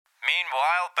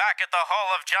Meanwhile, back at the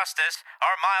Hall of Justice,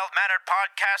 our mild-mannered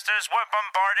podcasters were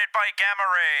bombarded by gamma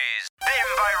rays,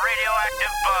 bitten by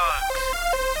radioactive bugs,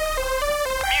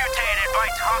 mutated by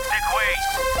toxic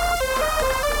waste,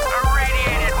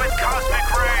 irradiated with cosmic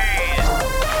rays,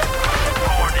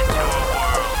 born into a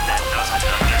world that doesn't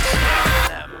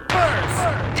understand them. First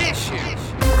issue.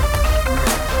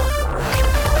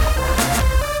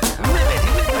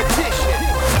 Limited edition.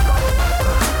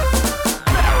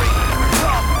 Very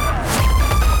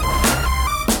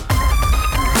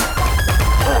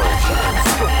origin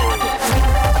story.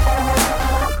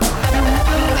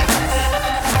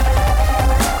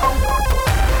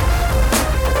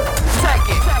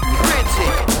 Second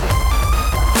printing.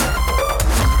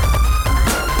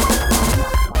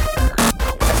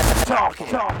 Talking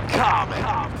comic.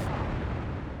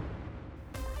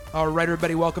 All right,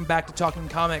 everybody, welcome back to Talking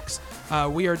Comics.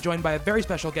 We are joined by a very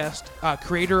special guest,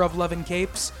 creator of Love and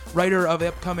Capes, writer of the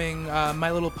upcoming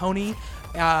My Little Pony,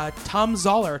 Thom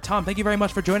Zahler. Thom, thank you very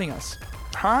much for joining us.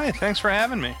 Hi, thanks for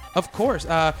having me. Of course.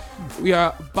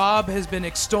 Bob has been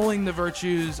extolling the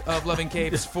virtues of Love and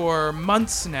Capes for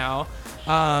months now,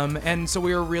 and so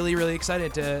we were really, really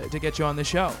excited to get you on the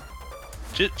show.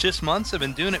 Just months. I've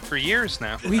been doing it for years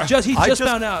now. He just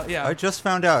found out. Yeah, I just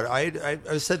found out.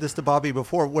 I said this to Bobby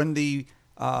before. When the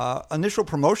initial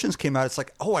promotions came out, it's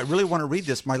like, oh, I really want to read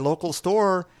this. My local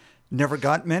store never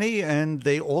got many, and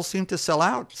they all seem to sell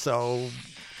out. So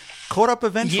caught up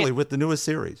eventually with the newest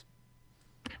series.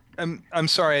 I'm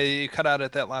sorry, you cut out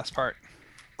at that last part.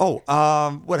 Oh,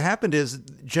 what happened is,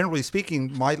 generally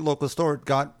speaking, my local store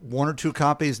got one or two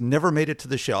copies, never made it to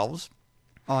the shelves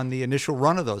on the initial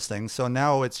run of those things. So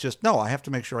now it's just, no, I have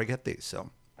to make sure I get these.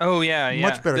 So oh yeah,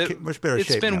 much better It's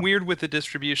shape been now. weird with the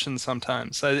distribution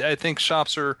sometimes. I think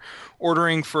shops are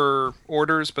ordering for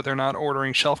orders, but they're not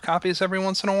ordering shelf copies every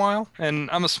once in a while. And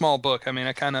I'm a small book. I mean,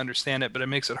 I kind of understand it, but it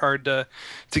makes it hard to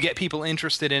get people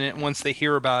interested in it once they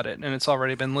hear about it and it's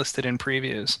already been listed in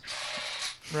previews.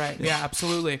 right. Yeah,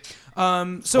 absolutely.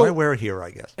 So Why wear here,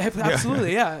 I guess.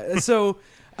 absolutely, yeah. So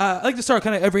I like to start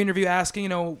kind of every interview asking,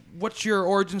 what's your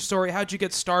origin story? How'd you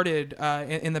get started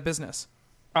in the business?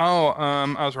 Oh,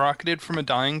 I was rocketed from a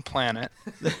dying planet,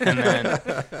 and then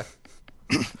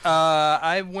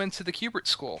I went to the Kubert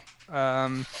School.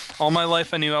 All my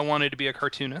life I knew I wanted to be a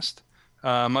cartoonist,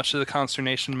 much to the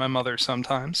consternation of my mother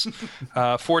sometimes.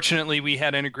 Fortunately, we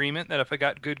had an agreement that if I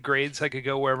got good grades, I could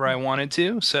go wherever I wanted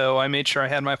to, so I made sure I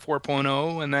had my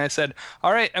 4.0, and then I said,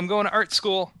 all right, I'm going to art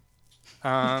school.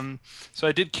 So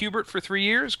I did Kubert for 3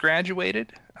 years,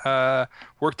 graduated,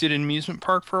 worked at an amusement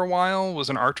park for a while, was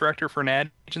an art director for an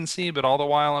ad agency, but all the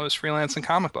while I was freelancing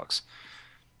comic books.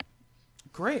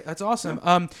 Great, that's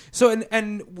awesome. So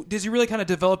and did you really kind of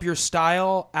develop your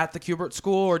style at the Kubert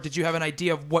School, or did you have an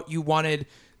idea of what you wanted,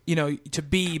 to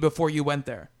be before you went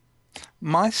there?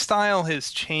 My style has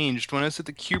changed. When I was at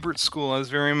the Kubert School, I was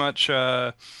very much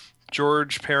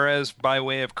George Perez by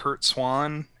way of Kurt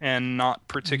Swan, and not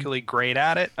particularly great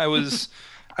at it. I was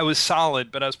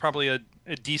solid, but I was probably a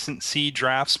decent C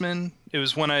draftsman. It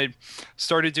was when I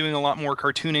started doing a lot more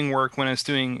cartooning work, when I was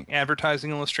doing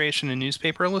advertising illustration and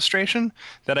newspaper illustration,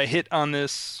 that I hit on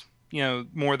this,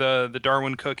 more the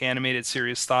Darwin Cook animated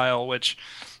series style, which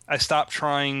I stopped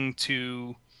trying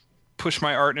to push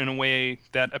my art in a way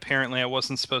that apparently I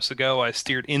wasn't supposed to go. I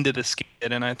steered into the skid,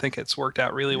 and I think it's worked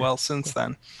out really well since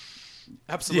then.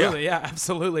 Absolutely, yeah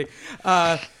absolutely.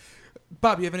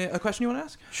 Bob, you have a question you want to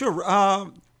ask?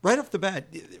 Sure. Right off the bat,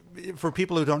 for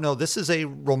people who don't know, this is a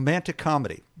romantic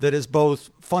comedy that is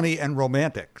both funny and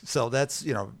romantic. So that's,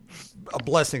 a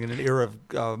blessing in an era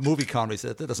of movie comedies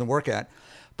that doesn't work at.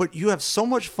 But you have so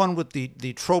much fun with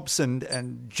the tropes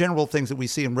and general things that we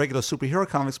see in regular superhero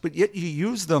comics, but yet you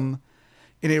use them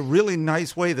in a really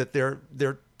nice way that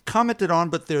they're commented on,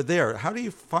 but they're there. How do you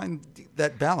find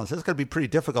that balance? That's got to be pretty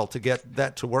difficult to get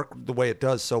that to work the way it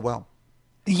does so well.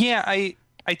 Yeah, I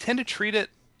tend to treat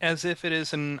it as if it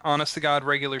is an honest-to-God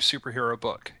regular superhero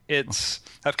book.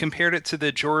 I've compared it to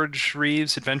the George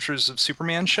Reeves Adventures of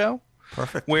Superman show.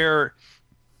 Perfect. Where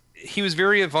he was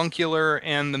very avuncular,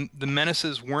 and the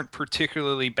menaces weren't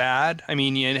particularly bad. I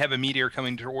mean, you have a meteor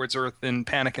coming towards Earth and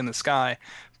panic in the sky,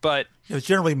 but it was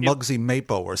generally Muggsy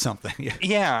Mapo or something.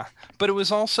 Yeah, but it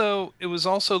was also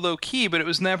low key. But it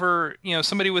was never,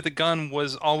 somebody with a gun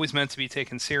was always meant to be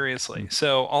taken seriously.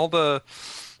 So all the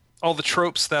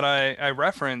tropes that I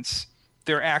reference,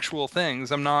 they're actual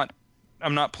things. I'm not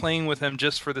playing with them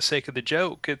just for the sake of the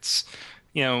joke. It's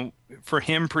for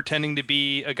him pretending to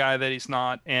be a guy that he's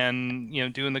not, and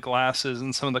doing the glasses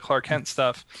and some of the Clark Kent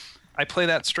stuff. I play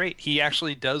that straight. He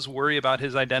actually does worry about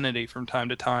his identity from time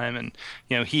to time,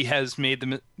 and he has made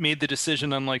the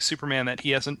decision, unlike Superman, that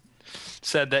he hasn't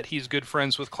said that he's good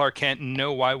friends with Clark Kent. And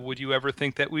no, why would you ever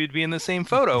think that we'd be in the same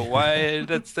photo? Why?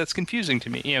 That's confusing to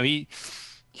me.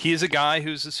 He is a guy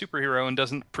who's a superhero and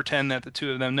doesn't pretend that the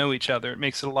two of them know each other. It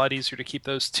makes it a lot easier to keep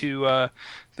those two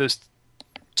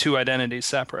identities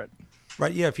separate.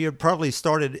 Right, yeah. If you had probably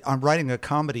started on writing a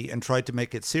comedy and tried to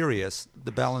make it serious,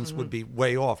 the balance would be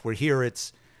way off. Where here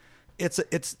it's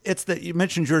that you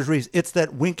mentioned George Reeves. It's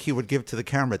that wink he would give to the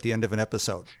camera at the end of an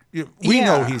episode. We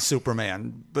know he's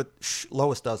Superman, but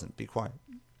Lois doesn't. Be quiet.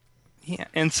 Yeah,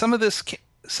 and some of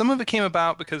it came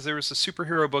about because there was a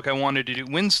superhero book I wanted to do.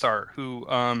 Windstar, who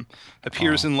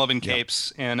appears in Love and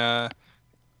Capes, and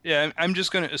I'm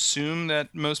just going to assume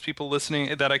that most people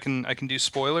listening that I can do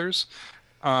spoilers.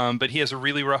 But he has a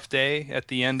really rough day at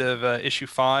the end of issue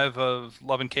 5 of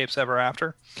Love and Capes Ever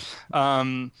After.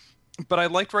 But I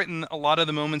liked writing a lot of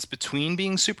the moments between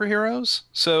being superheroes.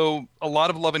 So a lot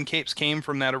of Love and Capes came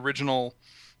from that original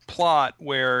plot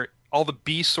where all the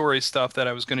B story stuff that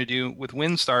I was going to do with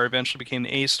Windstar eventually became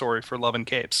the A story for Love and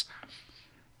Capes.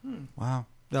 Wow.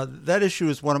 Now, that issue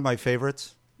is one of my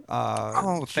favorites.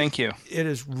 Thank you. It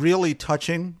is really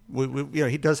touching.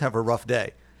 He does have a rough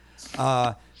day.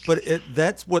 But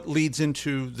that's what leads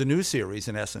into the new series,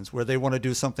 in essence, where they want to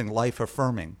do something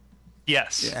life-affirming.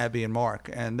 Yes. Abby and Mark.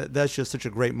 And that's just such a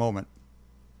great moment.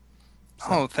 So.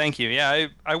 Oh, thank you. Yeah,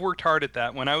 I worked hard at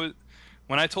that. When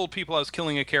I told people I was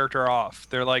killing a character off,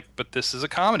 they're like, "But this is a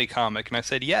comedy comic." And I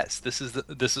said, "Yes, this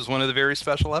is one of the very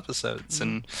special episodes." Mm-hmm.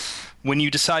 And when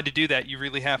you decide to do that, you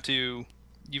really have to...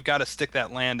 You've got to stick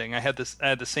that landing. I had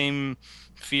the same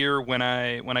fear when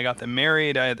I got them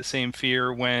married. I had the same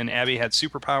fear when Abby had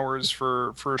superpowers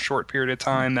for a short period of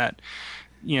time. That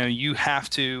you have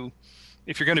to,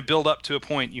 if you're going to build up to a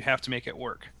point, you have to make it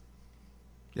work.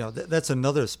 That's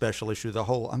another special issue.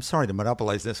 I'm sorry to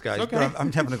monopolize this, guys, okay. But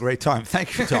I'm having a great time.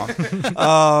 Thank you,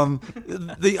 Thom.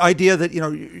 The idea that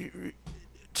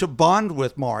to bond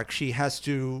with Mark, she has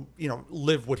to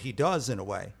live what he does in a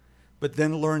way. But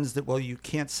then learns that, you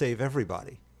can't save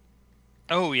everybody.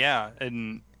 Oh, yeah.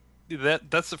 And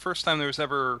that's the first time there was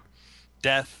ever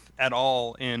death at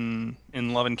all in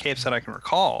Love and Capes that I can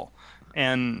recall.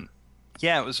 And,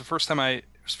 yeah, it was the first time I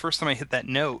hit that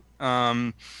note.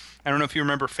 I don't know if you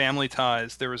remember Family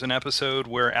Ties. There was an episode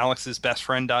where Alex's best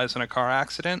friend dies in a car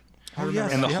accident. Oh,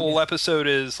 yes. And the whole episode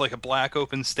is like a black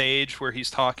open stage where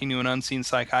he's talking to an unseen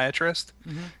psychiatrist.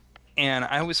 Mm-hmm. And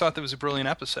I always thought that was a brilliant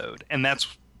episode. And that's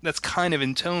kind of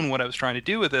in tone what I was trying to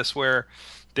do with this, where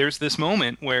there's this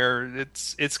moment where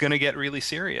it's going to get really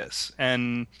serious,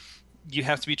 and you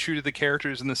have to be true to the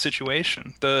characters and the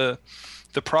situation. The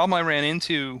problem I ran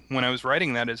into when I was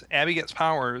writing that is Abby gets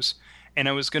powers, and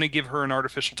I was going to give her an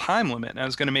artificial time limit, and I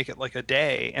was going to make it like a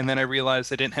day, and then I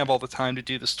realized I didn't have all the time to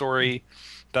do the story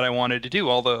that I wanted to do,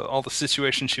 all the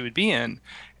situations she would be in.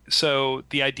 So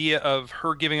the idea of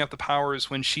her giving up the powers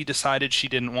when she decided she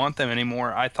didn't want them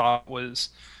anymore, I thought was,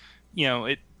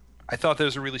 I thought that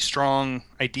was a really strong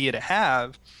idea to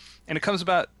have. And it comes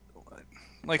about,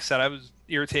 like I said, I was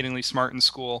irritatingly smart in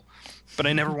school, but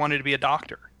I never wanted to be a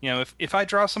doctor. If I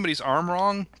draw somebody's arm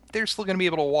wrong, they're still going to be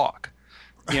able to walk.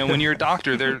 When you're a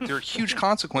doctor, there are huge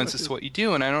consequences to what you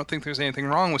do, and I don't think there's anything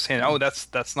wrong with saying, "Oh,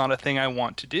 that's not a thing I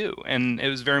want to do." And it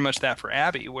was very much that for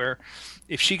Abby, where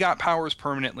if she got powers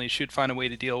permanently, she'd find a way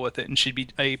to deal with it, and she'd be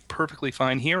a perfectly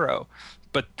fine hero.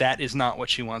 But that is not what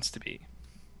she wants to be.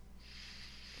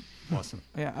 Awesome.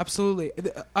 Yeah, absolutely.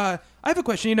 I have a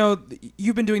question.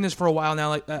 You've been doing this for a while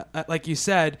now, like you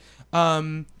said.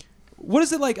 What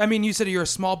is it like? I mean, you said you're a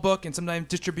small book, and sometimes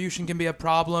distribution can be a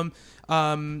problem.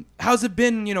 How's it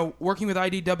been, working with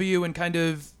IDW and kind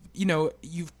of,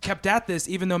 you've kept at this,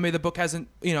 even though maybe the book hasn't,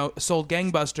 sold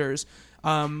gangbusters.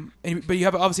 But you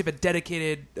obviously have a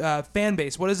dedicated fan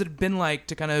base. What has it been like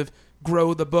to kind of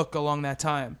grow the book along that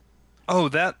time? Oh,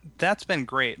 that's been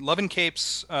great. Love and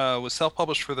Capes was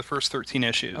self-published for the first 13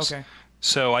 issues. Okay.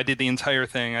 So I did the entire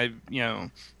thing.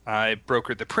 I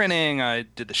brokered the printing, I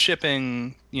did the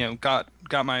shipping, got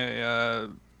my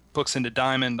books into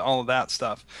Diamond, all of that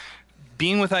stuff.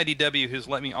 Being with IDW has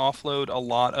let me offload a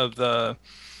lot of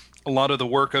the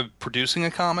work of producing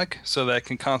a comic, so that I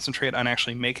can concentrate on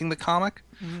actually making the comic.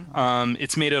 Mm-hmm.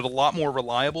 It's made it a lot more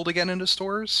reliable to get into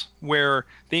stores, where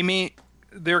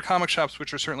there are comic shops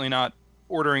which are certainly not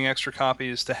ordering extra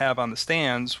copies to have on the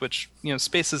stands, which,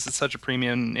 Spaces is such a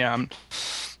premium. Yeah,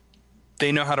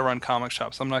 they know how to run comic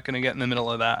shops. I'm not going to get in the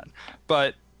middle of that.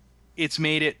 But it's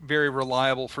made it very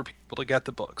reliable for people to get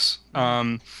the books.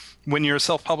 When you're a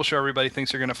self-publisher, everybody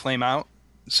thinks you're going to flame out.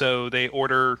 So they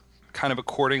order kind of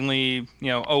accordingly,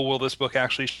 oh, will this book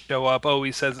actually show up? Oh,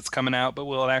 he says it's coming out, but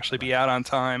will it actually be out on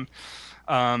time?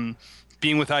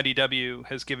 Being with IDW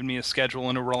has given me a schedule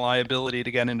and a reliability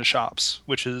to get into shops,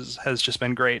 which has just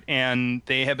been great. And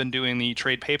they have been doing the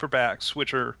trade paperbacks,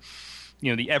 which are,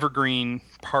 the evergreen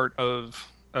part of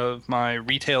my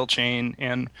retail chain,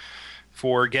 and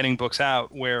for getting books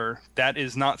out, where that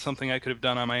is not something I could have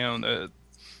done on my own.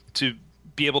 To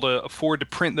be able to afford to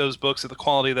print those books at the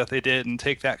quality that they did and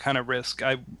take that kind of risk,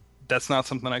 that's not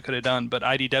something I could have done. But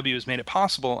IDW has made it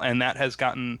possible, and that has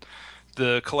gotten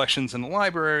the collections in the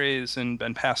libraries and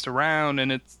been passed around,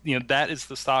 and it's that is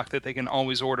the stock that they can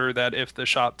always order, that if the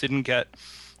shop didn't get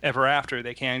Ever After,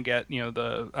 they can get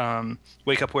the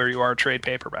Wake Up Where You Are trade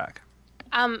paperback.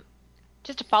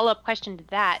 Just a follow-up question to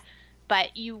that,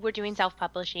 but you were doing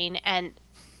self-publishing, and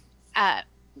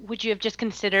would you have just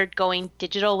considered going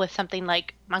digital with something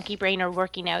like Monkey Brain, or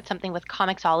working out something with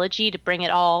Comixology to bring it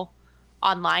all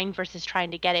online versus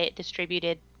trying to get it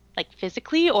distributed like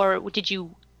physically? Or did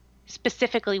you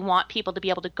specifically want people to be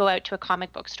able to go out to a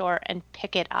comic book store and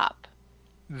pick it up?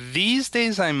 These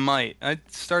days I might. I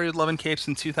started Love and Capes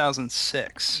in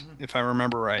 2006, if I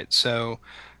remember right. So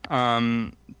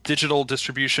digital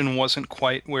distribution wasn't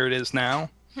quite where it is now.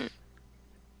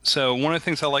 So one of the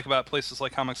things I like about places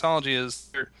like Comixology is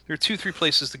there are 2-3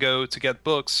 places to go to get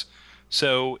books.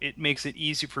 So it makes it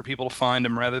easy for people to find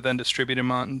them rather than distribute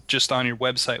them just on your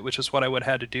website, which is what I would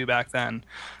have had to do back then.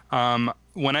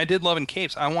 When I did Love and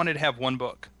Capes, I wanted to have one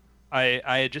book. I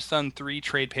had just done 3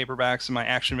 trade paperbacks of my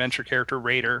action-adventure character,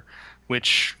 Raider,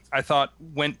 which I thought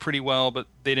went pretty well, but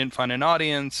they didn't find an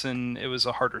audience, and it was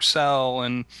a harder sell,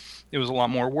 and it was a lot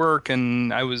more work,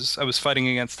 and I was fighting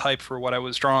against type for what I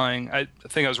was drawing. I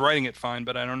think I was writing it fine,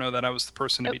 but I don't know that I was the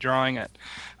person to be drawing it.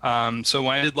 So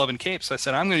when I did Love and Capes, I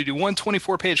said, I'm going to do one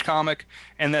 24-page comic,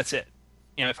 and that's it.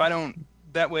 If I don't,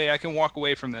 that way I can walk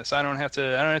away from this. I don't have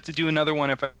to do another one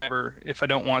if I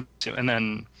don't want to. And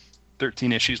then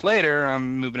 13 issues later,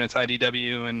 I'm moving it to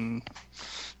IDW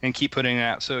and keep putting it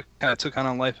out. So it kind of took on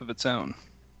a life of its own.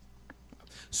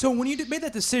 So when you made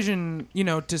that decision,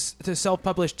 to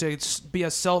self-publish, to be a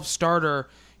self-starter,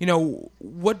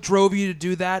 what drove you to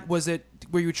do that?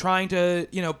 Were you trying to,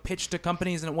 pitch to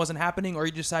companies and it wasn't happening, or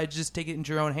you decided to just take it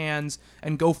into your own hands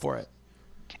and go for it?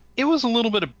 It was a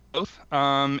little bit of both.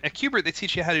 At Kubert, they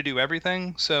teach you how to do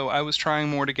everything. So I was trying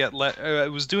more to get I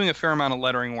was doing a fair amount of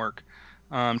lettering work,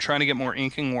 trying to get more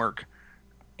inking work.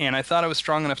 And I thought I was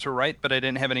strong enough to write, but I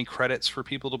didn't have any credits for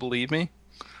people to believe me.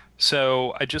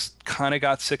 So I just kind of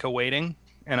got sick of waiting,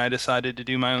 and I decided to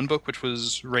do my own book, which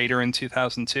was Raider in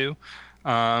 2002.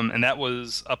 And that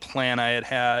was a plan I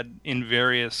had in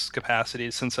various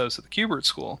capacities since I was at the Kubert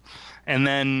School. And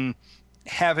then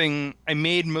I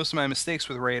made most of my mistakes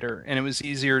with Raider, and it was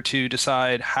easier to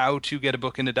decide how to get a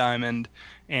book into Diamond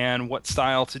and what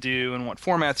style to do and what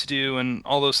format to do and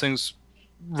all those things.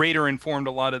 Raider informed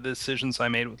a lot of the decisions I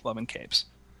made with Love and Capes.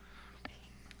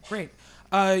 Great.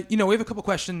 We have a couple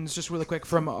questions just really quick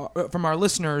from our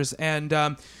listeners, and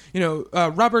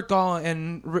Robert Gall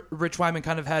and Rich Wyman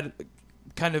kind of had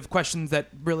questions that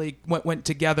really went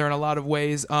together in a lot of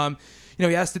ways.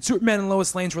 He asked, did Superman and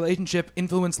Lois Lane's relationship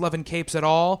influence Love and Capes at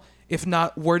all? If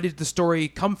not, where did the story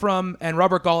come from? And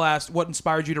Robert Gall asked, what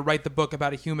inspired you to write the book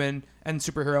about a human and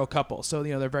superhero couple? So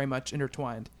they're very much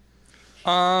intertwined.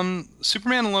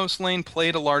 Superman and Lois Lane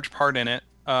played a large part in it.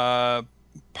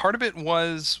 Part of it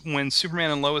was when Superman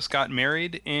and Lois got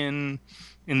married in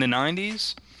the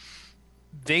 90s.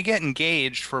 They get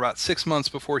engaged for about 6 months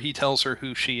before he tells her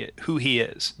who he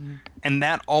is. Mm-hmm. And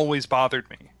that always bothered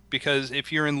me, because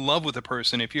if you're in love with a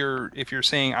person, if you're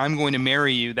saying I'm going to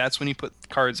marry you, that's when you put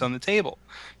cards on the table.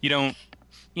 You don't,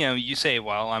 you say,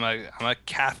 well, I'm a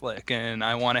Catholic and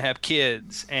I want to have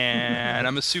kids and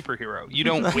I'm a superhero. You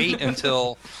don't wait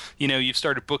until, you've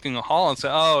started booking a hall and say,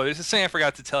 oh, there's this thing I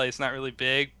forgot to tell you. It's not really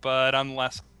big, but I'm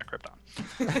less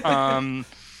Krypton.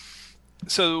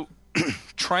 So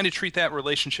trying to treat that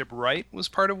relationship right was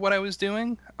part of what I was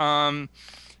doing. Some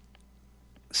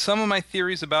of my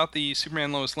theories about the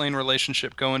Superman-Lois Lane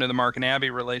relationship go into the Mark and Abby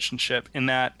relationship, in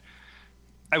that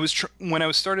when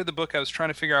I started the book, I was trying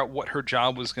to figure out what her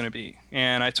job was going to be.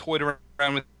 And I toyed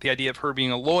around with the idea of her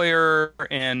being a lawyer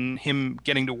and him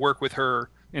getting to work with her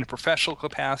in a professional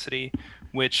capacity,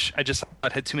 which I just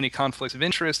thought had too many conflicts of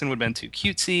interest and would have been too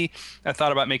cutesy. I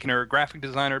thought about making her a graphic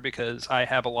designer because I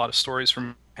have a lot of stories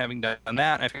from having done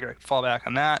that. And I figured I could fall back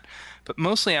on that. But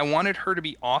mostly I wanted her to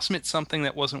be awesome at something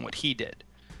that wasn't what he did.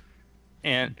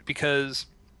 And because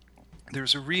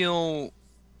there's a real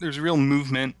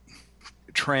movement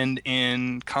trend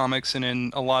in comics and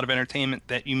in a lot of entertainment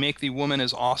that you make the woman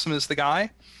as awesome as the guy,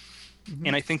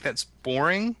 and I think that's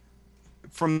boring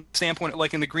from the standpoint,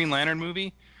 like in the Green Lantern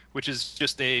movie, which is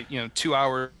just 2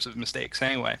 hours of mistakes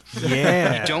anyway.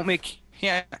 Yeah.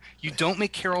 You don't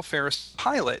make Carol Ferris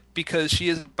pilot because she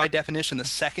is by definition the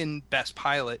second best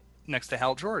pilot next to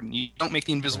Hal Jordan. You don't make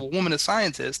the Invisible Woman a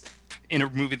scientist in a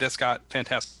movie that's got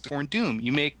Fantastic Four and Doom.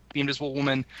 You make the Invisible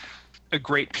Woman a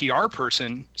great PR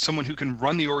person, someone who can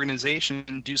run the organization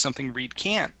and do something Reed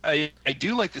can't. I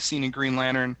do like the scene in Green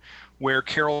Lantern where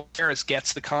Carol Ferris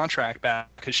gets the contract back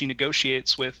because she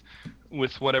negotiates with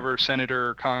whatever senator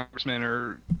or congressman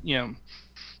or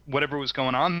whatever was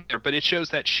going on there. But it shows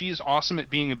that she's awesome at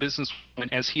being a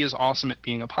businesswoman as he is awesome at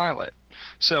being a pilot.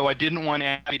 So I didn't want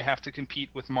Abby to have to compete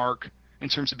with Mark in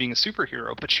terms of being a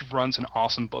superhero, but she runs an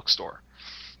awesome bookstore.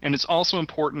 And it's also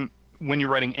important when you're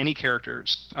writing any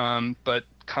characters, but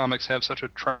comics have such a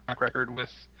track record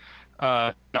with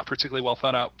not particularly well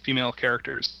thought out female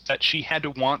characters, that she had to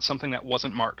want something that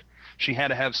wasn't Mark. She had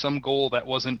to have some goal that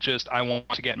wasn't just, I want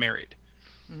to get married.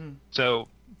 Mm-hmm. So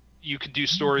you could do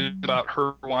stories about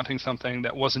her wanting something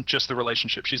that wasn't just the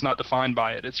relationship. She's not defined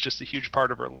by it. It's just a huge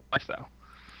part of her life, though.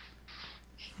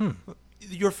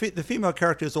 The female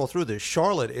characters all through this.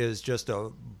 Charlotte is just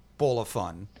a ball of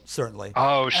fun, certainly.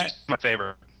 Oh, she's my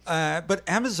favorite. But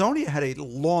Amazonia had a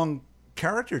long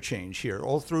character change here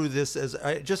all through this. As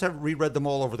I just have reread them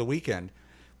all over the weekend.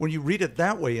 When you read it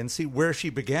that way and see where she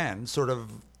began, sort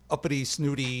of uppity,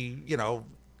 snooty,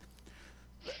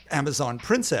 Amazon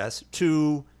princess,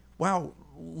 to wow,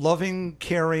 loving,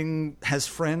 caring, has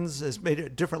friends, has made a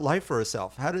different life for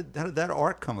herself. How did that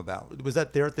arc come about? Was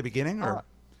that there at the beginning, or?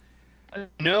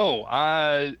 No.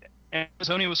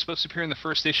 Amazonia was supposed to appear in the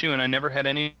first issue, and I never had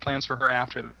any plans for her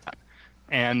after that.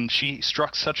 And she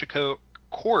struck such a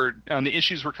chord. The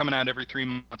issues were coming out every 3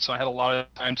 months, so I had a lot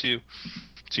of time to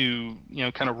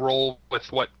kind of roll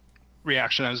with what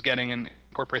reaction I was getting and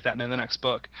incorporate that into the next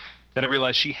book. That I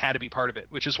realized she had to be part of it,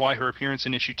 which is why her appearance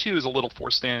in issue 2 is a little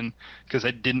forced in, because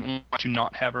I didn't want to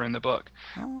not have her in the book.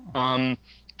 Oh.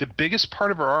 The biggest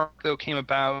part of her arc, though, came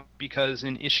about because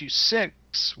in issue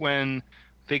 6, when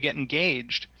they get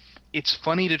engaged, it's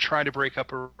funny to try to break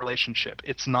up a relationship.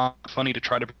 It's not funny to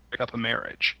try to break up a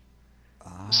marriage.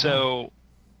 So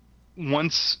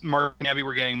once Mark and Abby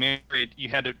were getting married, you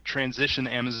had to transition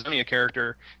the Amazonia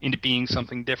character into being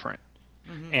something different.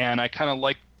 Mm-hmm. And I kind of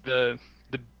like the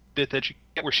bit that you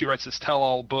get where she writes this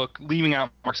tell-all book, leaving out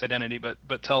Mark's identity, but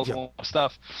tells a lot of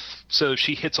stuff. So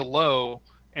she hits a low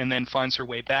and then finds her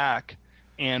way back.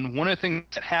 And one of the things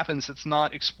that happens that's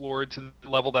not explored to the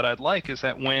level that I'd like is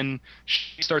that when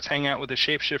she starts hanging out with a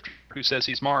shapeshifter who says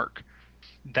he's Mark,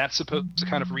 that's supposed to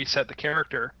kind of reset the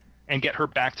character and get her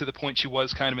back to the point she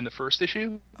was kind of in the first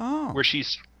issue, where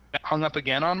she's hung up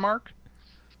again on Mark.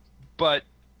 But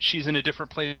she's in a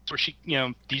different place where she,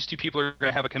 these two people are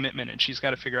going to have a commitment, and she's got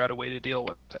to figure out a way to deal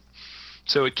with it.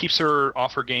 So it keeps her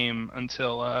off her game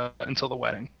until the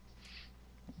wedding.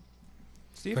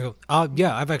 Steve?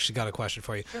 Yeah, I've actually got a question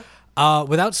for you. Sure.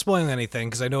 Without spoiling anything,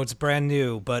 because I know it's brand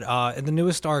new, but in the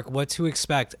newest arc, What to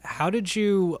Expect, how did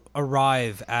you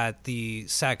arrive at the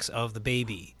sex of the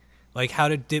baby? Like,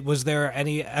 was there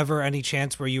any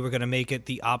chance where you were going to make it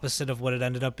the opposite of what it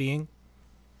ended up being?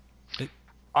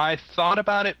 I thought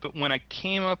about it, but when I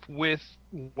came up with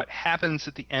what happens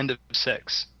at the end of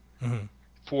 6, mm-hmm.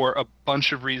 for a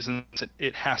bunch of reasons,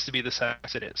 it has to be the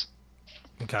sex it is.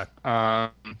 Okay.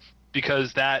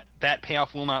 Because that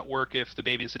payoff will not work if the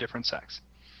baby is a different sex.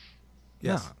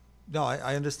 Yes. No,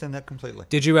 I understand that completely.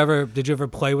 Did you ever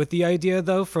play with the idea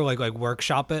though, for like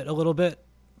workshop it a little bit?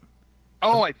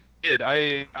 Oh, I did.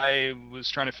 I was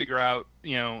trying to figure out,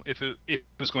 if it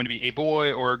was going to be a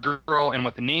boy or a girl, and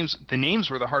what the names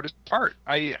were the hardest part.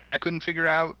 I couldn't figure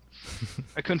out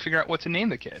what to name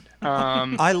the kid.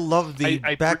 I love the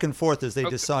back and forth as they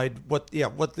decide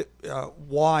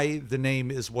why the name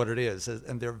is what it is,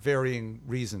 and there are varying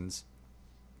reasons.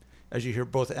 As you hear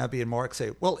both Abby and Mark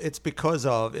say, well, it's because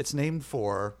it's named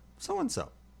for so and so.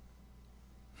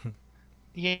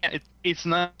 Yeah, it's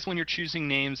nice when you're choosing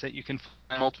names that you can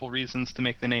find multiple reasons to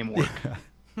make the name work.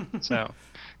 So,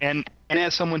 and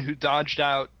as someone who dodged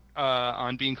out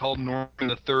on being called Norman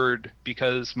III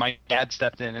because my dad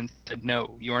stepped in and said,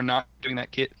 "No, you are not doing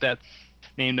that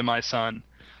name to my son."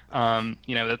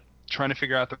 That trying to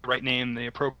figure out the right name, the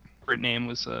appropriate name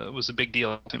was a big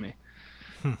deal to me.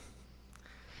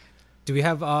 Do we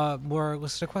have more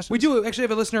listener questions? We do actually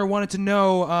have a listener who wanted to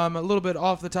know a little bit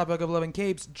off the topic of Love and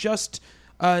Capes. Just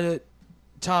Tom,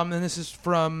 and this is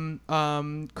from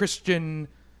Christian.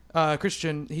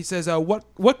 Christian, he says,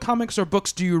 "What comics or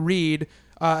books do you read,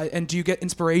 and do you get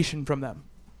inspiration from them?"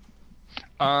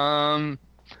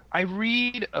 I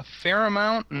read a fair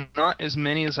amount, not as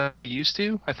many as I used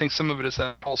to. I think some of it is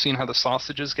that whole seeing how the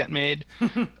sausages get made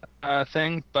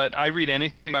thing. But I read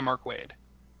anything by Mark Waid,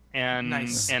 and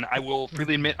Nice. and I will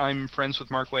freely admit I'm friends with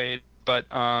Mark Waid. But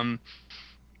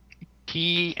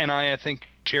he and I think,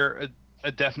 share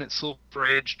a definite Silver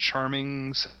Age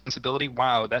charming sensibility.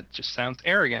 Wow, that just sounds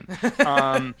arrogant.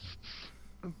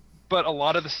 But a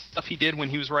lot of the stuff he did when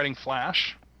he was writing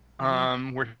Flash.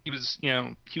 Where he was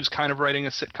kind of writing a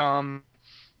sitcom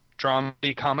drama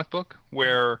comic book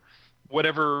where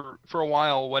whatever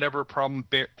problem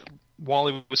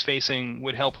Wally was facing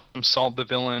would help him solve the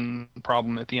villain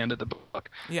problem at the end of the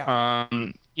book. Yeah.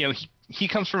 He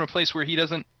comes from a place where he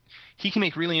can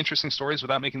make really interesting stories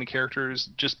without making the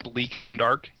characters just bleak and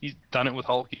dark. He's done it with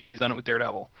Hulk. He's done it with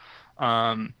Daredevil.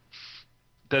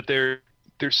 That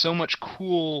there's so much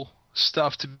cool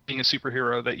stuff to being a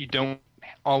superhero that you don't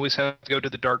always have to go to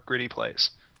the dark, gritty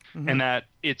place. And that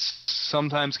it's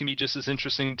sometimes can be just as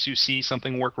interesting to see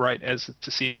something work right as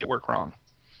to see it work wrong.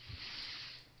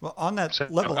 Well, on that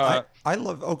level, I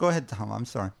love... Oh, go ahead, Tom. I'm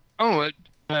sorry.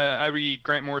 I read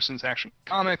Grant Morrison's Action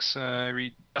Comics. I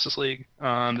read Justice League.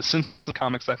 The Simpsons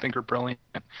comics I think are brilliant.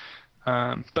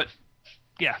 But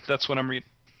yeah, that's what I'm reading.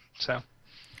 So...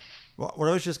 Well, what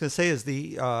I was just going to say is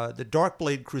the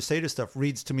Darkblade Crusader stuff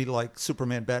reads to me like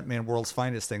Superman, Batman, World's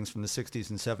Finest things from the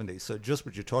 60s and 70s. So just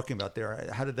what you're talking about there,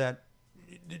 how did that...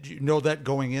 Did you know that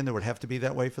going in, there would have to be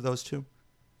that way for those two?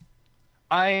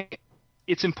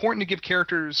 It's important to give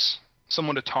characters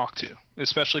someone to talk to,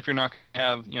 especially if you're not going to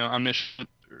have, omniscient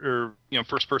or,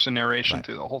 first-person narration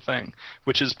through the whole thing,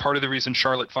 which is part of the reason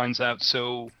Charlotte finds out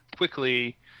so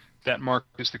quickly that Mark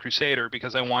is the Crusader,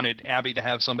 because I wanted Abby to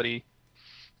have somebody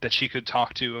that she could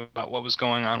talk to about what was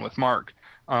going on with Mark.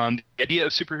 The idea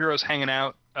of superheroes hanging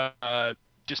out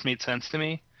just made sense to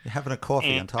me. You're having a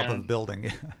coffee on top of a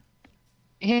building.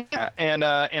 Yeah, and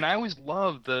I always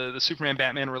loved the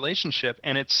Superman-Batman relationship,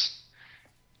 and it's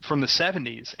from the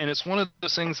 70s, and it's one of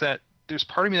those things that there's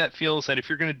part of me that feels that if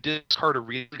you're going to discard a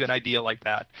really good idea like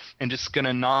that and just going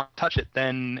to not touch it,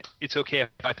 then it's okay if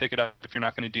I pick it up if you're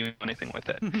not going to do anything with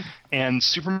it. And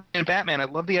Superman and Batman, I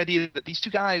love the idea that these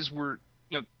two guys were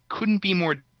couldn't be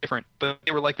more different, but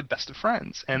they were like the best of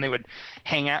friends, and they would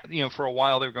hang out. For a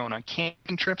while they were going on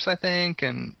camping trips, I think,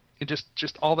 and it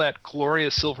just all that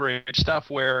glorious Silver Age stuff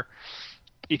where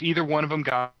if either one of them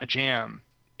got a jam,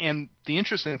 and the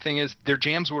interesting thing is their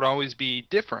jams would always be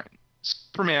different.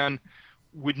 Superman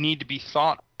would need to be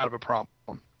thought out of a problem,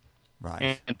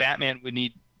 right? And Batman would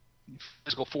need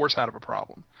physical force out of a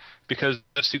problem, because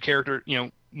those two characters,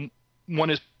 one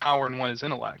is power and one is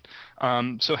intellect.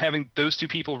 So having those two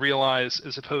people realize,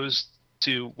 as opposed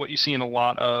to what you see in a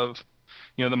lot of,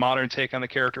 the modern take on the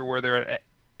character where they're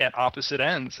at opposite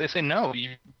ends, they say, no,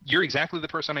 you're exactly the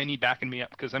person I need backing me up,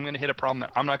 because I'm going to hit a problem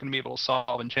that I'm not going to be able to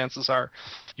solve, and chances are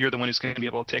you're the one who's going to be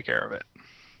able to take care of it.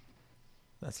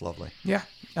 That's lovely. Yeah,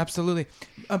 absolutely.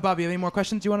 Bobby, any more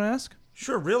questions you want to ask?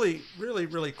 Sure. Really, really,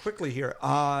 really quickly here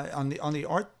on the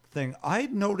art thing, I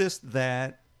noticed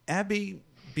that Abby,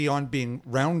 beyond being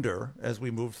rounder as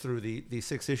we moved through the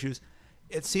 6 issues,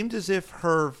 it seemed as if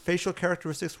her facial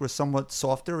characteristics were somewhat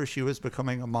softer as she was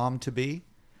becoming a mom-to-be.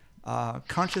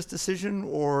 Conscious decision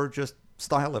or just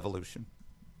style evolution?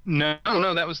 No,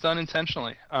 that was done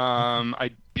intentionally.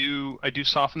 I do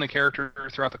soften the character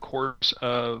throughout the course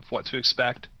of What to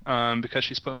Expect, because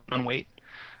she's put on weight.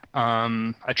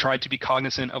 I tried to be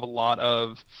cognizant of a lot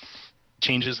of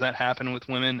changes that happen with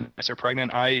women as they're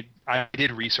pregnant. I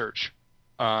did research.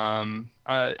 I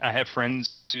have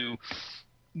friends who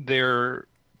they're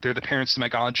the parents to my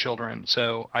godchildren,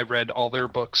 so I read all their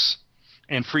books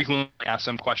and frequently asked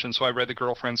them questions. So I read The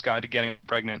Girlfriend's Guide to Getting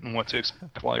Pregnant and What to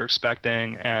Expect While You're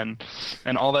Expecting, and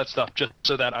all that stuff, just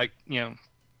so that I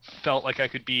felt like I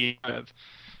could be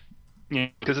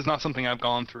because it's not something I've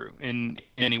gone through in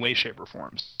any way, shape, or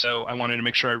form. So I wanted to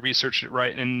make sure I researched it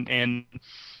right, and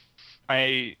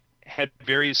I had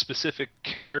very specific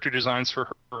character designs for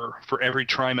her for every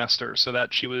trimester, so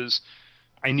that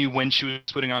I knew when she was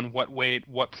putting on what weight,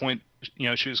 what point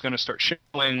she was going to start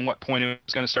showing, what point it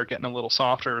was going to start getting a little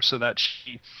softer, so that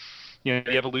she,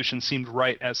 the evolution seemed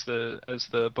right as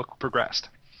the book progressed.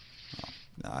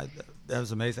 That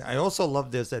was amazing. I also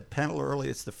love there's that panel early.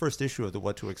 It's the first issue of the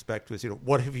What to Expect was,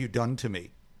 what have you done to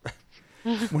me?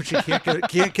 When she can't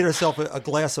get herself a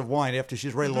glass of wine after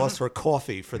she's already lost her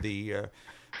coffee for the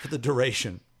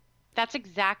duration. That's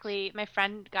exactly, my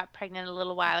friend got pregnant a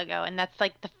little while ago, and that's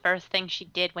like the first thing she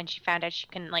did when she found out she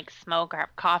couldn't smoke or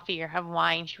have coffee or have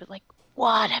wine. She was like,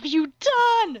 "What have you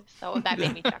done?" So that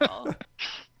made me chuckle.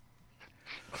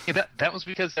 Yeah, that was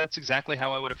because that's exactly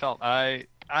how I would have felt. I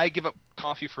give up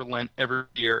coffee for Lent every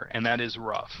year, and that is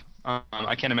rough.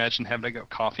 I can't imagine having to go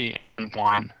coffee and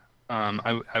wine.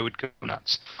 I would go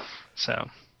nuts. So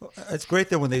It's great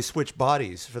that when they switch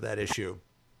bodies for that issue.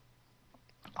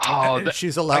 Oh,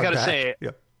 she's allowed I gotta back. say,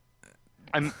 Yeah.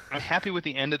 I'm happy with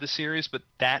the end of the series, but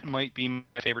that might be my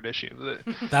favorite issue.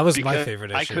 That was my Because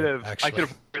favorite I issue. could have actually.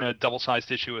 written a double-sized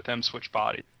issue with them switch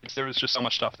bodies. There was just so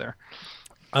much stuff there.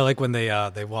 I like when they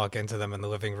walk into them in the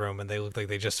living room and they look like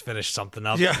they just finished something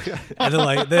up. Yeah. And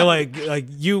they're like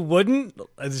you wouldn't.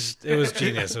 It was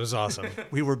genius. It was awesome.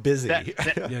 We were busy.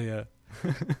 Yeah.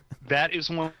 That is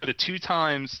one of the two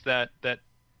times that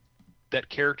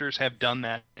characters have done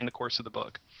that in the course of the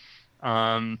book,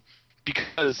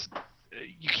 because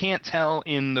you can't tell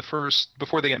in the first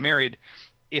before they get married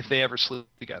if they ever sleep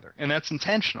together, and that's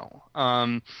intentional,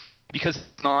 because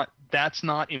that's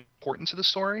not important to the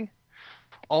story.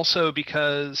 Also,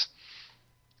 because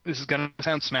this is going to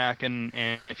sound smack, and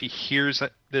if he hears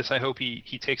this, I hope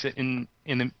he takes it in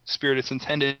the spirit it's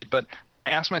intended. But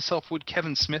I asked myself, would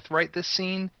Kevin Smith write this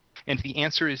scene? And if the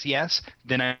answer is yes,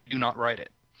 then I do not write it.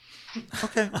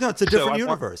 Okay. No, it's a different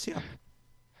universe. Yeah.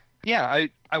 Yeah,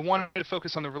 I wanted to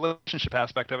focus on the relationship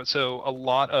aspect of it, so a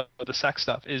lot of the sex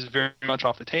stuff is very much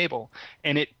off the table.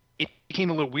 And it became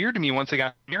a little weird to me once they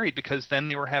got married, because then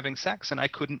they were having sex, and I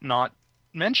couldn't not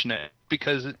mention it,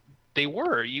 because they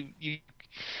were.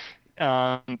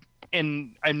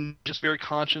 And I'm just very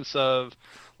conscious of,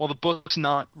 well, the book's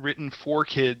not written for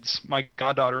kids. My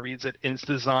goddaughter reads it, and it's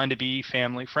designed to be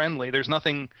family friendly. There's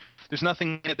nothing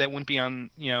in it that wouldn't be on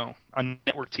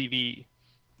network TV.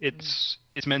 It's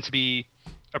meant to be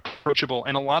approachable,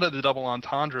 and a lot of the double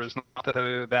entendres, not that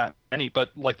there are that many,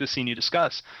 but like the scene you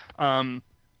discuss,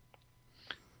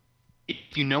 if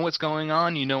you know what's going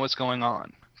on, you know what's going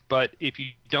on. But if you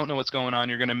don't know what's going on,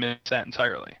 you're going to miss that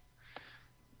entirely.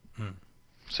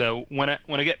 So when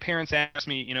I get parents ask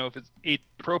me, if it's age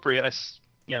appropriate, I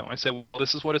say, well,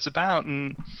 this is what it's about,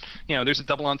 and there's a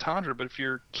double entendre. But if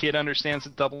your kid understands the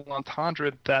double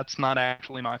entendre, that's not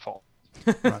actually my fault.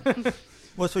 Right.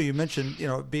 Well, so you mentioned,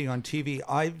 being on TV.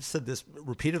 I've said this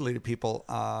repeatedly to people.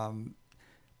 I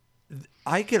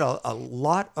get a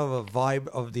lot of a vibe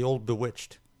of the old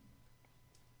Bewitched.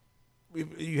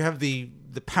 You have the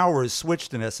power is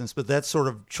switched in essence, but that sort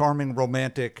of charming,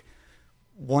 romantic,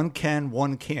 one can,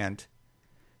 one can't.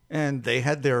 And they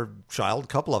had their child, a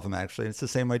couple of them actually. It's the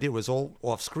same idea. It was all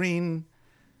off screen.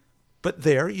 But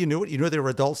there, you knew it. You knew they were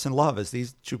adults in love, as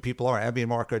these two people are. Abby and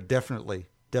Mark are definitely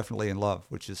in love,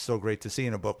 which is so great to see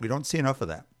in a book. We don't see enough of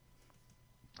that.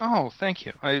 Oh, thank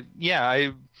you. I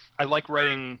like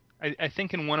writing. I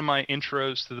think in one of my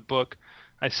intros to the book,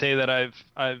 I say that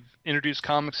I've introduced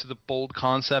comics to the bold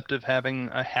concept of having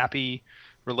a happy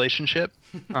relationship.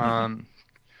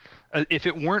 If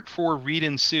it weren't for Reed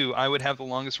and Sue, I would have the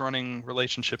longest running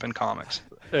relationship in comics.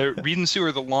 Reed and Sue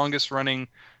are the longest running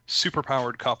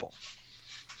superpowered couple.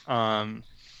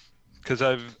 Because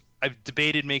I've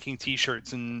debated making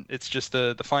T-shirts, and it's just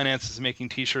the finances of making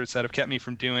T-shirts that have kept me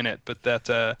from doing it. But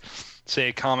that,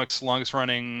 say, comics longest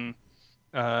running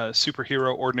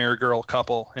superhero ordinary girl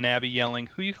couple, and Abby yelling,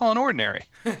 "Who you calling ordinary?"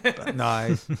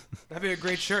 Nice. That'd be a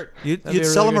great shirt. You'd That'd be a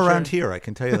sell really them good around shirt. here, I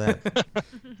can tell you that.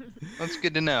 That's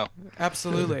good to know.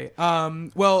 Absolutely.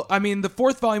 Well, I mean, the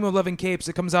fourth volume of Love and Capes,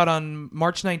 it comes out on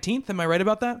March 19th. Am I right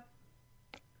about that?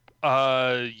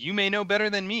 You may know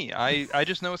better than me. I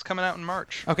just know it's coming out in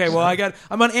March. Okay, well,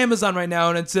 I'm on Amazon right now,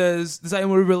 and it says this item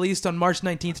will be released on March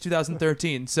 19th,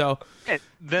 2013. So,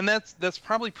 Then that's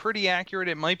probably pretty accurate.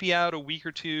 It might be out a week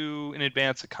or two in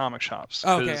advance at comic shops.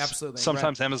 Okay, 'cause absolutely,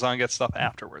 Sometimes Amazon gets stuff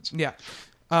afterwards. yeah.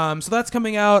 So that's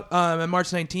coming out on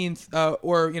March 19th,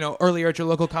 or earlier at your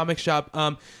local comic shop.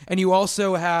 And you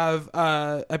also have,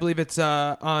 I believe it's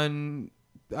on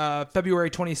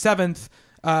February 27th.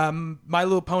 My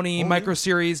Little Pony micro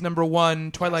series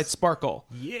 #1, Twilight Sparkle.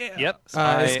 Yeah. Yep. It's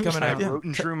I coming out. wrote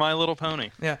and drew My Little Pony.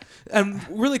 Yeah, and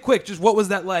really quick, just what was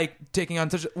that like taking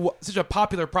on such a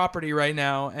popular property right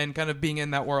now and kind of being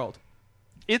in that world?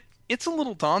 It's a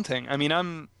little daunting. I mean,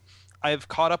 I've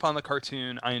caught up on the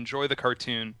cartoon. I enjoy the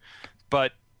cartoon,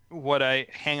 but what I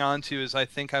hang on to is I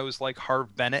think I was like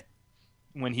Harv Bennett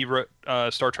when he wrote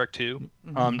Star Trek II.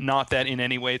 Not that in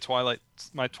any way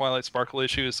my Twilight Sparkle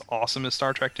issue is awesome as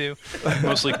Star Trek II,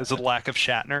 mostly because of the lack of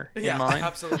Shatner in mine.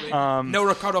 Absolutely. No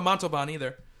Ricardo Montalban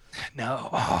either.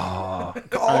 No.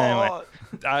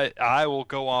 Anyway, I will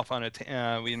go off on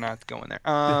we're not going there.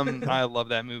 I love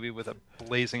that movie with a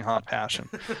blazing hot passion.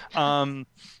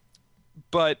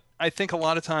 But I think a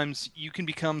lot of times you can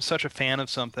become such a fan of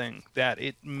something that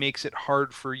it makes it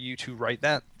hard for you to write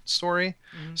that story.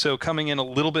 So coming in a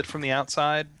little bit from the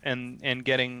outside and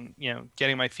getting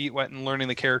my feet wet and learning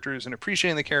the characters and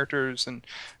appreciating the characters, and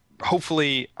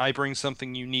hopefully I bring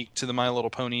something unique to the My Little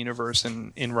Pony universe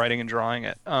in writing and drawing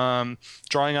it.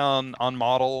 Drawing on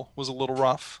model was a little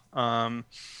rough.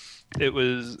 It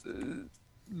was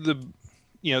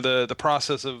the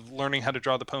process of learning how to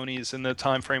draw the ponies in the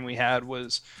time frame we had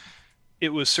was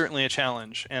certainly a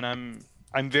challenge, and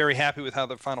I'm very happy with how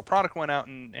the final product went out,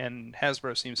 and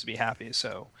Hasbro seems to be happy.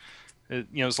 So,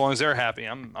 as long as they're happy,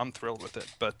 I'm thrilled with it.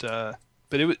 But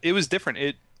it was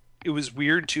different. It was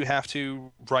weird to have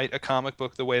to write a comic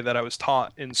book the way that I was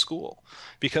taught in school,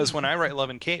 because when I write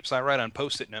Love and Capes, I write on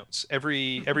Post-it notes.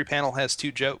 Every panel has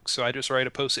 2 jokes, so I just write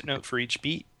a Post-it note for each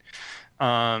beat.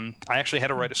 I actually had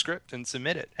to write a script and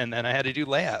submit it, and then I had to do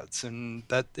layouts, and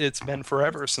that it's been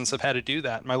forever since I've had to do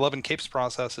that. My Love and Capes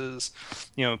process is,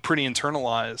 pretty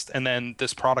internalized, and then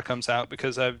this product comes out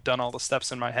because I've done all the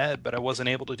steps in my head, but I wasn't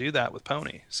able to do that with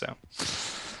Pony. So,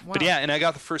 wow. But yeah, and I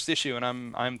got the first issue, and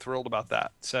I'm thrilled about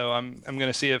that. So I'm going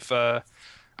to see if I'm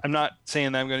not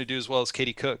saying that I'm going to do as well as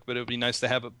Katie Cook, but it would be nice to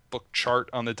have a book chart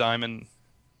on the Diamond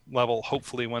level,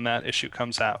 hopefully, when that issue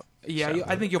comes out. Yeah, So,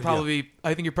 I think you're probably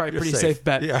pretty safe. safe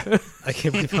bet. Yeah. I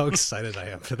can't believe how excited I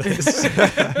am for this.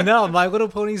 No, My Little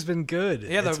Pony's been good.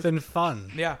 Yeah, it's been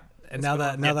fun. Yeah. And now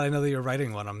that I know that you're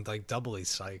writing one, I'm like doubly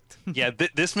psyched. Yeah,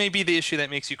 this may be the issue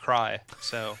that makes you cry.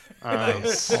 So,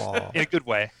 Nice. in a good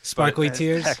way. Sparkly But,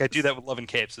 tears? Heck, I do that with Love and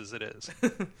Capes as it is.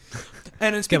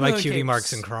 And Get speaking my of cutie capes,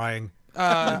 marks and crying.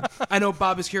 I know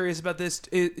Bob is curious about this.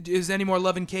 Is any more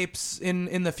Love and Capes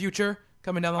in the future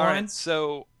coming down the All line? right,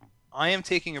 so I am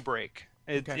taking a break.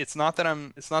 Okay. It's not that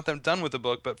I'm done with the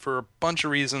book, but for a bunch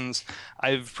of reasons,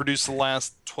 I've produced the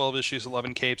last 12 issues of Love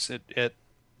and Capes at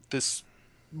this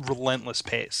relentless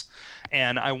pace,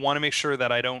 and I want to make sure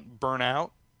that I don't burn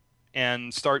out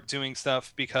and start doing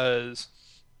stuff because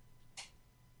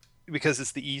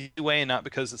it's the easy way and not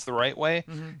because it's the right way.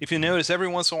 Mm-hmm. If you notice, every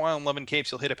once in a while in Love and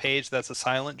Capes, you'll hit a page that's a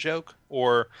silent joke,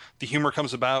 or the humor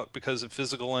comes about because of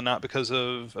physical and not because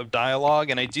of dialogue,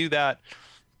 and I do that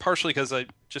partially because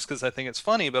I think it's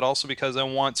funny, but also because I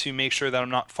want to make sure that I'm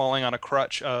not falling on a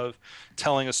crutch of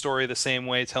telling a story the same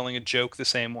way, telling a joke the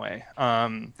same way.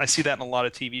 I see that in a lot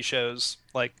of TV shows.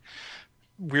 Like,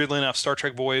 weirdly enough, Star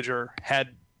Trek Voyager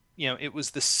had, it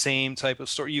was the same type of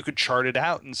story. You could chart it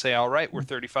out and say, all right, we're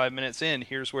 35 minutes in,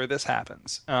 here's where this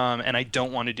happens. And I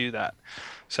don't want to do that.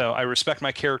 So I respect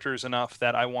my characters enough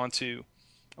that I want to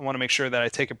make sure that I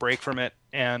take a break from it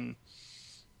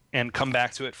and come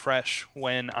back to it fresh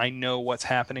when I know what's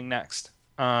happening next.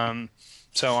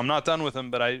 So I'm not done with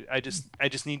them, but I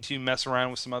just need to mess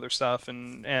around with some other stuff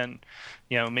and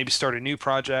maybe start a new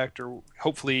project, or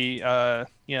hopefully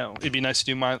it'd be nice to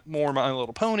do more My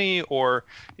Little Pony, or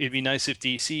it'd be nice if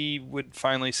DC would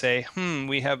finally say,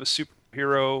 we have a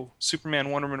superhero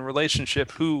Superman Wonder Woman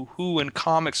relationship. Who in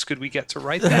comics could we get to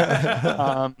write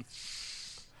that?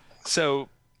 So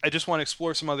I just want to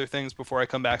explore some other things before I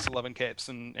come back to Love and Capes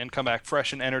and come back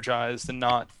fresh and energized, and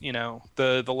not,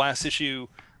 the last issue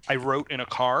I wrote in a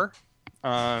car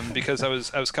because I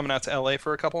was coming out to LA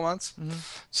for a couple months. Mm-hmm.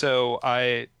 So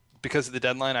because of the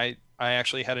deadline, I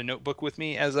actually had a notebook with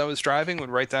me as I was driving,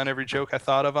 would write down every joke I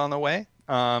thought of on the way.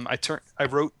 I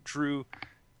wrote, drew,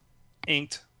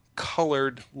 inked,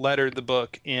 colored, lettered the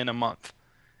book in a month.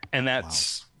 And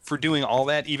that's, for doing all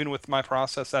that, even with my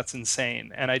process, that's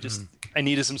insane. And I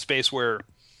needed some space where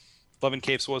Love and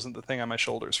Capes wasn't the thing on my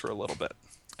shoulders for a little bit.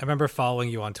 I remember following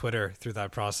you on Twitter through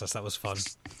that process. That was fun.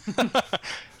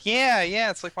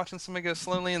 Yeah. It's like watching somebody go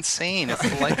slowly insane. It's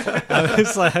delightful.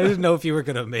 I didn't know if you were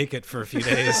going to make it for a few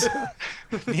days.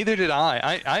 Neither did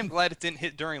I. I'm glad it didn't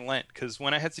hit during Lent, because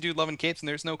when I had to do Love and Capes and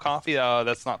there's no coffee,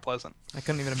 that's not pleasant. I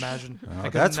couldn't even imagine.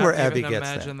 That's where Abby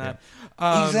gets that.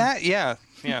 Exactly. Yeah.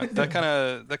 That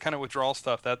kind of withdrawal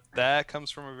stuff, that comes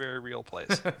from a very real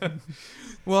place.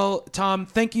 Well, Thom,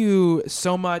 thank you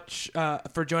so much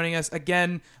for joining us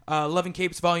again. Love and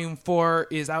Capes Volume 4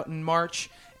 is out in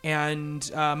March, and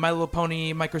My Little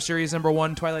Pony Micro Series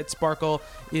 #1 Twilight Sparkle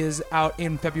is out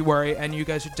in February, and you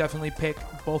guys should definitely pick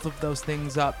both of those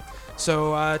things up.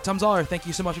 So, Thom Zahler, thank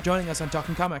you so much for joining us on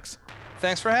Talking Comics.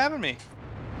 Thanks for having me.